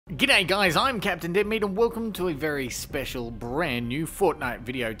G'day guys, I'm Captain Deadmeat and welcome to a very special brand new Fortnite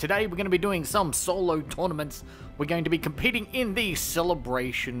video. Today we're going to be doing some solo tournaments. We're going to be competing in the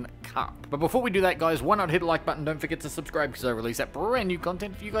Celebration Cup. But before we do that guys, why not hit the like button, don't forget to subscribe because I release that brand new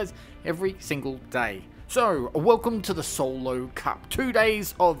content for you guys every single day. So, welcome to the Solo Cup. 2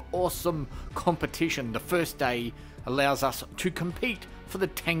 days of awesome competition. The first day allows us to compete for the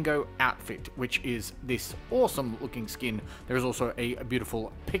Tango outfit, which is this awesome looking skin. There is also a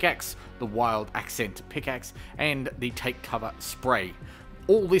beautiful pickaxe, the wild accent pickaxe, and the take cover spray.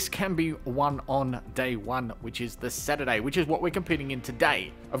 All this can be won on day one, which is the Saturday, which is what we're competing in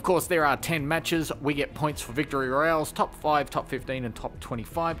today. Of course, there are 10 matches. We get points for victory royales, top 5, top 15, and top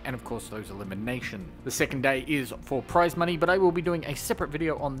 25, and of course those elimination. The second day is for prize money, but I will be doing a separate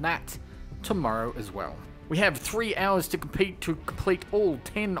video on that tomorrow as well. We have 3 hours to compete to complete all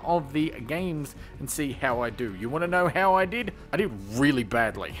 10 of the games and see how I do. You want to know how I did? I did really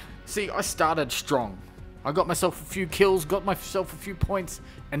badly. See, I started strong. I got myself a few kills, got myself a few points,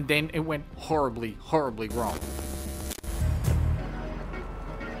 and then it went horribly, horribly wrong.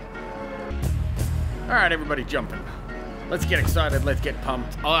 Alright, everybody jumping. Let's get excited, let's get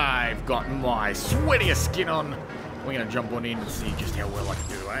pumped. I've got my sweatiest skin on. We're going to jump on in and see just how well I can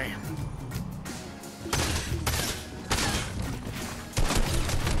do, eh?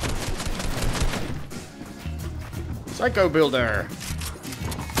 Psycho Builder.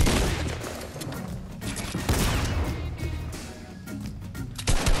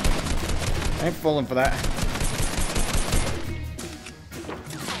 I ain't falling for that.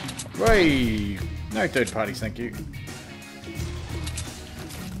 Hey, no third parties, thank you.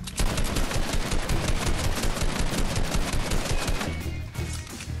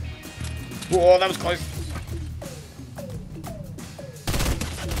 Whoa, that was close.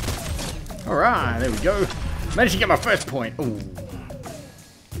 Alright, there we go. Managed to get my first point. Ooh.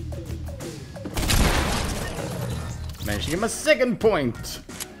 Managed to get my second point.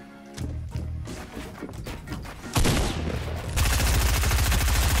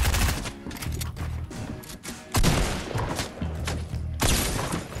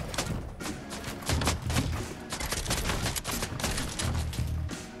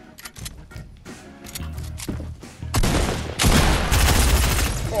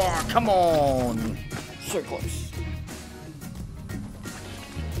 Oh, come on. So close.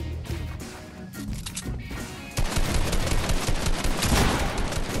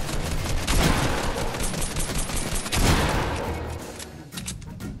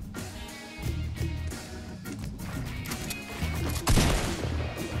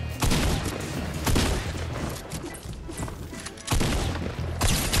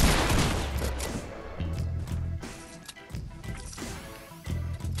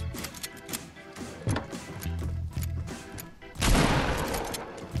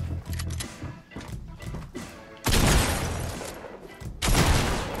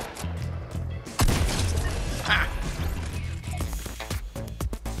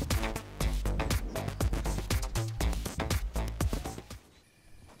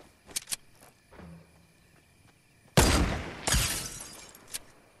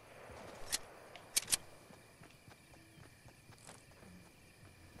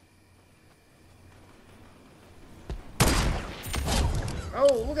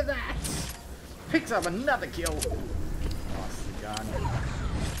 Oh, look at that! Picks up another kill. Nice gun.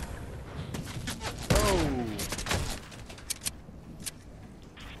 Oh.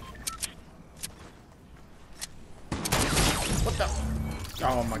 What the?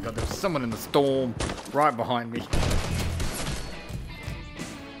 Oh my god, there's someone in the storm right behind me.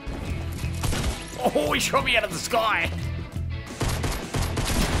 Oh, he shot me out of the sky!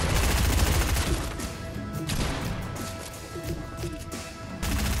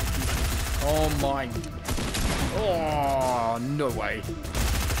 Oh my... Oh, no way.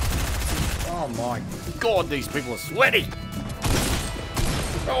 Oh my god, these people are sweaty!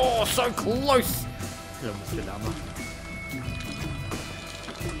 Oh, so close! Almost did armor.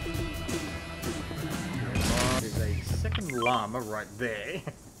 There's a second llama right there.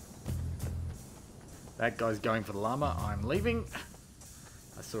 That guy's going for the llama. I'm leaving.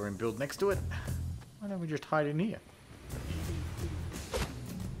 I saw him build next to it. Why don't we just hide in here?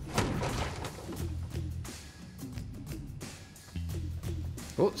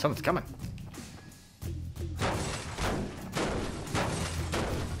 Oh, someone's coming.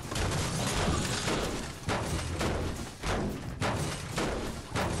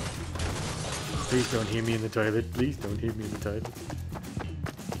 Please don't hear me in the toilet. Please don't hear me in the toilet.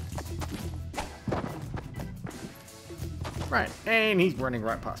 Right, and he's running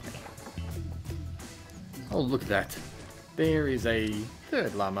right past me. Oh, look at that. There is a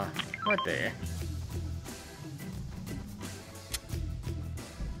Third llama, right there.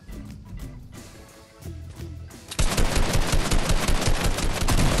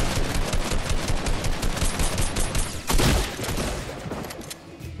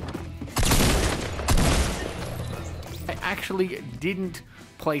 I actually didn't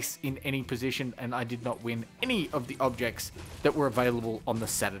place in any position, and I did not win any of the objects that were available on the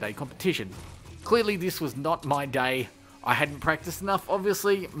Saturday competition. Clearly this was not my day. I hadn't practiced enough,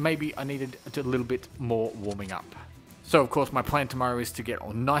 obviously. Maybe I needed a little bit more warming up. So of course my plan tomorrow is to get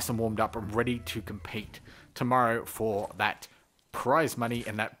all nice and warmed up and ready to compete tomorrow for that prize money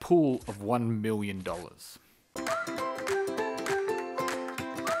and that pool of $1 million.